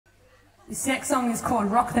This next song is called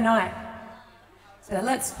Rock the Night. So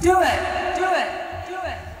let's do it, do it, do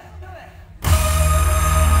it.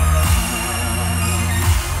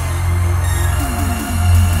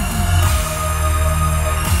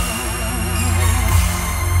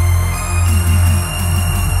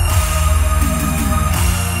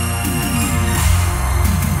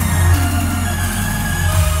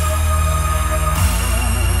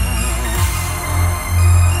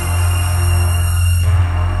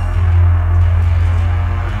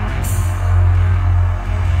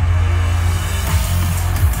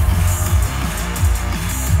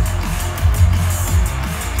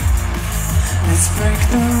 Let's break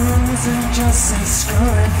the rules and just say screw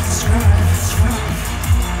it, screw it, screw it.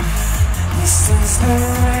 This is the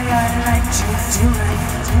way I like to do it,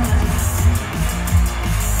 do it.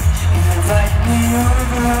 Invite me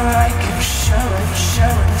over, I can show and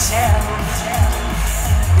tell.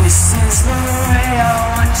 This is the way I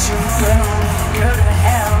want to go to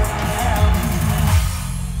hell.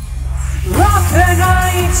 Rock the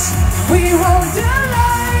night, we won't delay.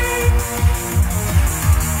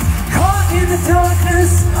 In the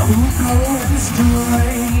darkness, we'll go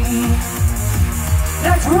astray.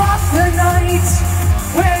 Let's rock the night,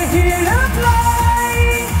 we're here to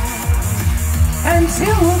play,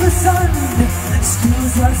 until the sun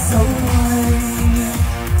steals us away.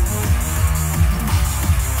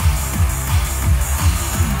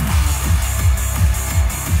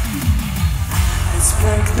 Let's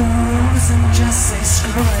break the rules and just say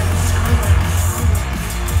screw it, screw it.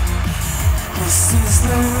 This is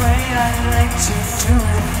the way I like to do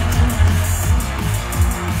it.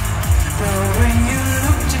 The way you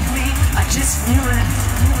looked at me, I just knew it.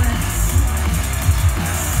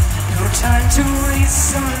 No time to waste,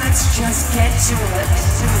 so let's just get to it.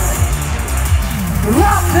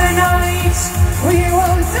 Rock the night, we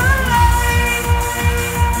won't delay.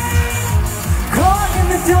 Caught in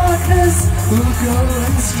the darkness, we'll go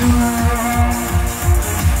astray.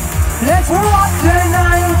 Let's rock the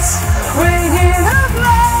night, we're here to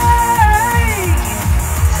play,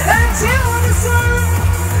 until the sun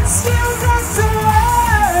steals us away.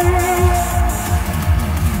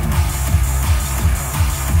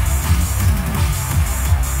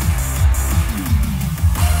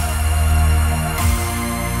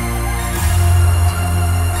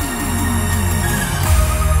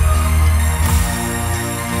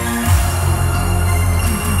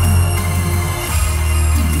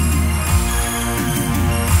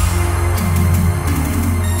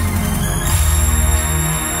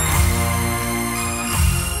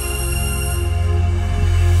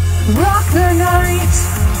 Rock the night,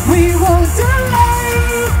 we won't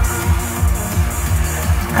delay.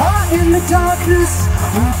 Caught in the darkness,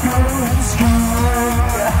 we'll go astray.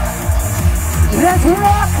 Let's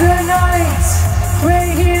rock the night,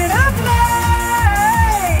 we're here to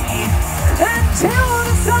play, until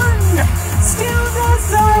the sun steals us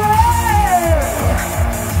away.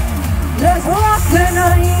 Let's rock the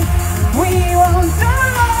night, we won't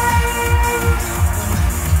delay.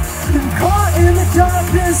 Caught in the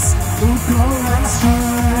darkness, we'll go astray.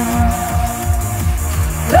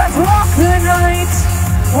 Let's rock the night,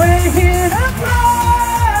 we're here to play.